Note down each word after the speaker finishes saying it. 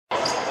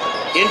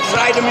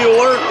Inside to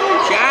Mueller.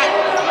 Shot.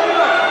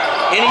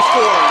 And he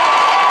scores.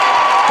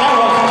 That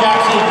was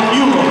Jackson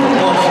Mueller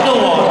for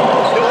Stillwater.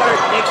 Stillwater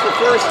makes the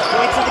first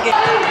points of the game.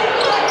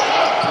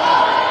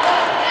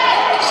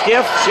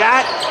 Skiff,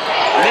 shot,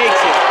 makes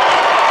it.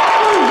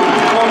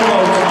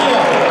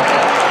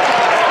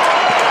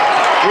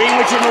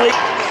 Greenwich in the lead.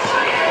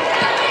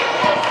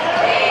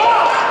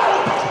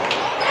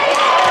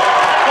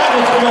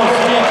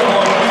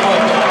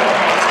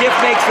 Skiff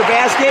makes the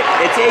basket.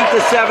 It's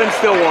 8-7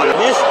 Stillwater.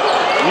 This,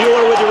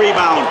 Mueller with the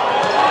rebound.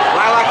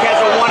 Lilac has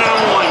a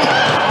one-on-one.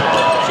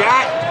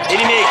 Shot, and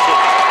he makes it.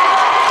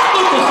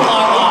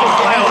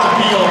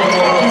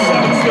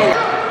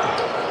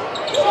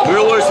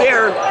 Mueller's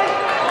there.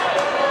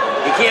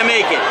 He can't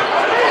make it.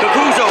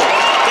 Capuzzo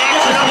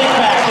backs it up.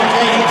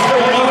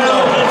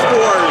 And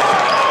scores.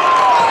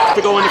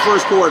 To go in the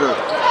first quarter.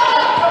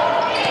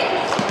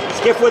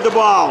 Skiff with the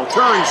ball.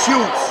 Turns,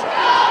 shoots.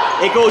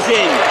 It goes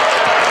in.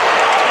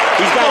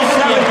 He's got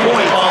 7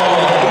 points.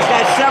 He's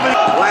got 7.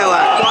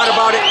 Lilac thought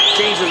about it,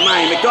 changed his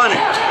mind. McDonough.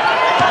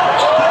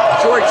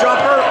 Short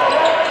jumper.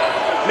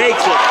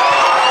 Makes it.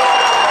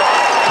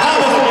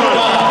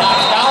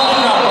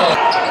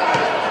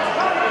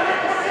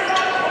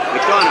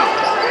 McDonough.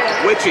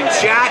 Witchin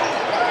shot.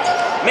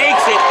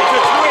 Makes it. It's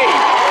a 3.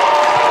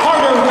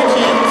 Carter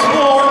Witchin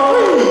scored.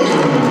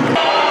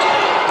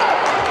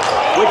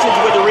 Witchin's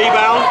with the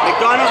rebound.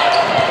 McDonough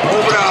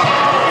over to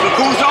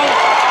Capuzzo.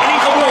 And he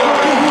scores.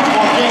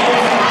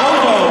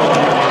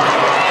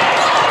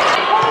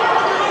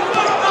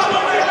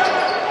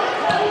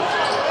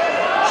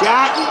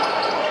 Shot.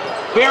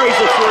 Buries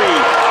a 3.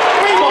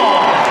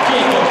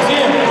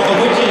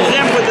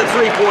 Zim with the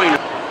 3-pointer.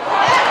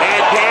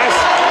 Bad pass.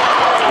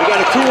 We got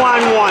a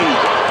 2-on-1.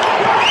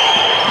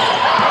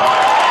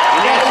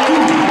 And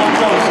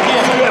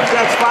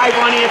that's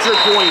 5 unanswered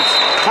points.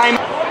 Time.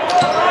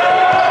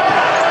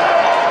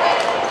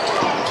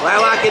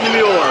 Lilac into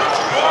Mueller.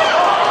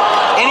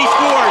 And he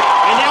scored.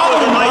 And that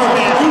was a nice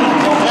basket.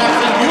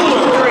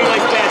 Very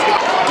nice basket.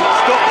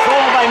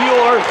 Stolen by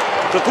Mueller.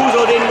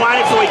 Capuzzo didn't want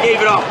it, so he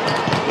gave it up.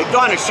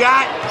 McDonough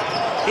shot.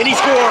 And he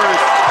scores.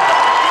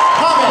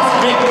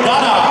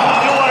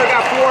 Stillwater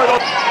got 4 of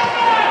those.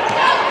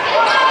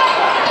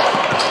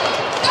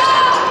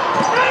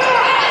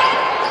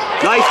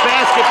 Nice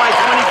basket by 24.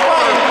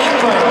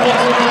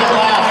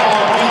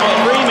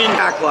 Freeman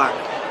back block.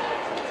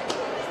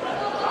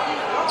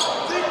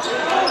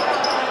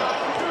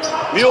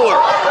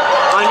 Mueller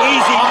on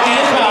easy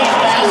pass.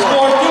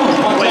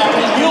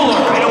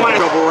 I don't want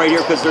trouble right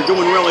here because they're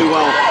doing really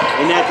well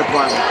in that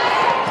department.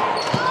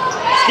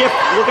 Skiff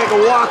looked like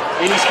a walk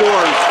and he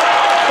scores.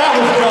 That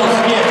was Joe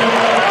Skiff.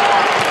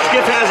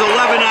 Skiff has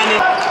 11 on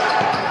it.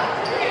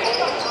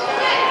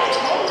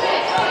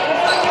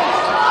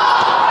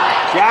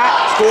 Shot,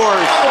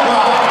 scores.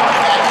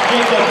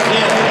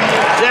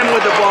 Zim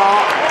with the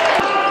ball.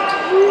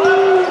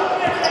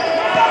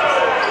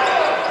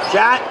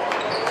 Shot,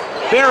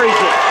 buries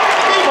it.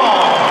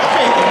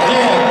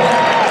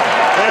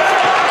 That's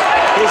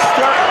his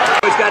start.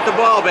 He's got the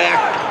ball back.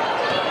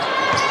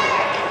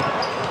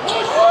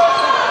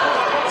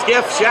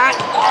 Skiff shot.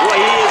 Boy,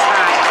 he is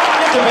hot.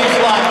 It's a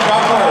baseline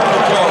jumper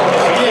for Joe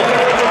Skiff.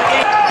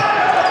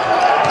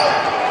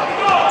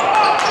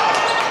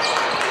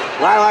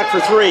 Lilac for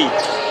 3.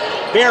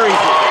 Buries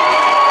it.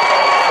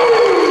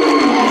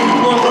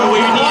 Boy,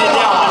 we needed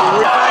that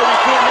one. We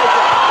can't make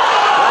it.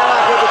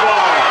 Lilac with the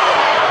ball.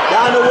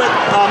 Down to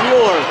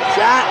Mueller.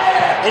 Shot.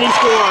 And he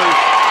scores.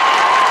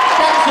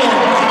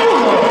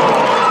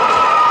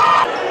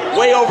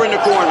 Way over in the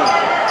corner.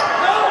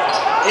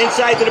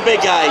 Inside to the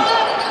big guy.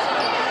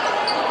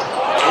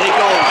 And it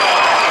goes.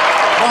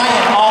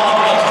 Ryan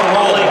Hall against the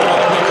rolling.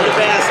 To the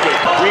basket.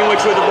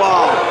 Greenwich with the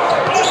ball.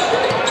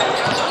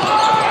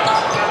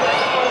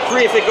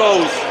 3 if it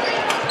goes.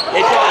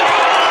 It does.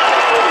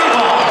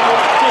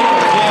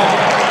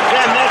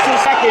 Then that's in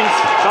seconds.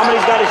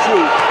 Somebody's got to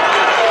shoot.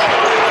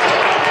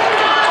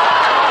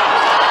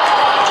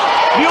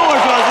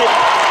 Mueller does it.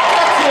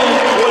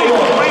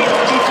 Right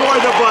before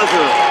the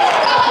buzzer.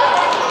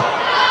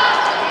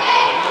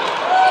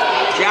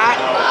 Shot.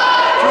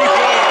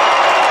 3-pointer.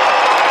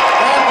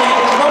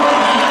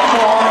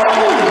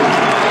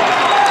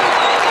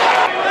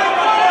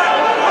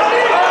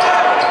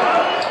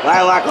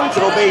 Lilac runs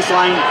to the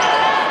baseline.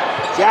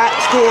 Shot,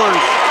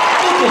 scores.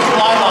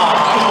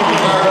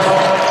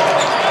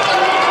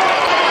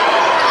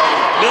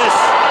 Miss.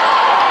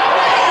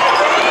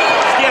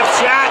 Skiff,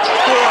 shot,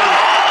 scores.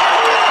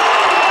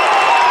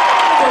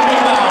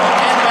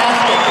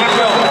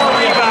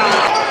 Rebound.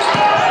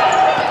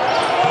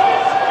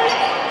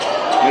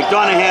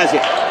 McDonough has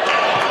it.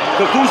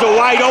 Capuzzo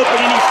wide open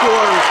and he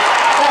scores.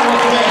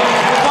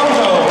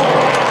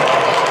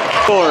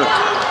 Score.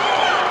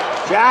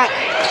 Shot.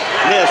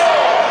 Miss.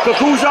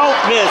 Capuzzo,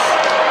 miss.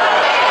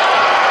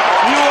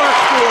 Mueller,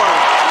 score.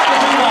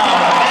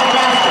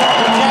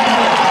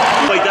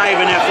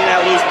 Diving after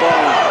that loose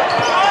ball.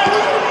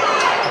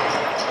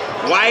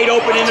 Wide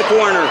open in the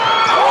corner.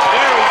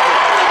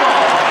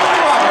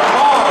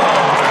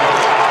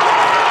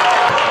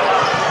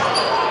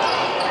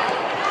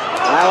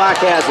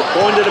 pass it,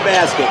 going to the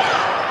basket.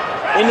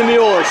 Into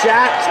Mueller,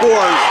 shot,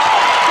 scores.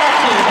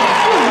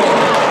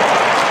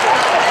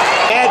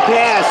 Bad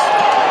pass.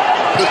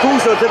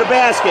 Kuzo to the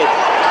basket.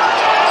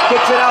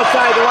 Kicks it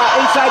outside the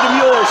line, inside to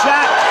Mueller,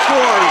 shot,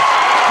 scores.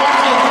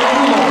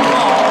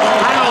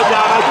 I know,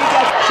 Dom, I think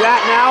that's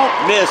shot now,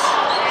 miss.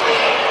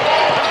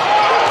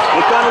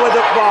 McDonough with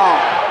the ball.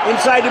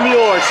 Inside to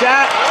Mueller,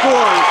 shot,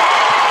 scores.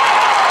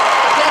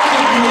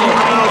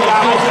 I know,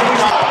 Dom, I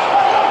think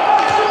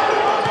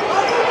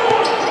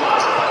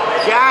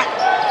shot,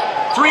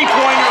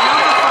 three-pointer,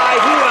 number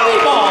 5, who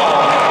else?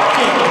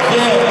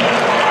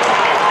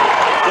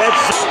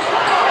 That's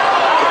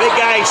the big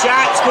guy,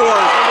 shot, scores,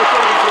 number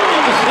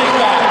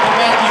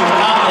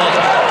 33.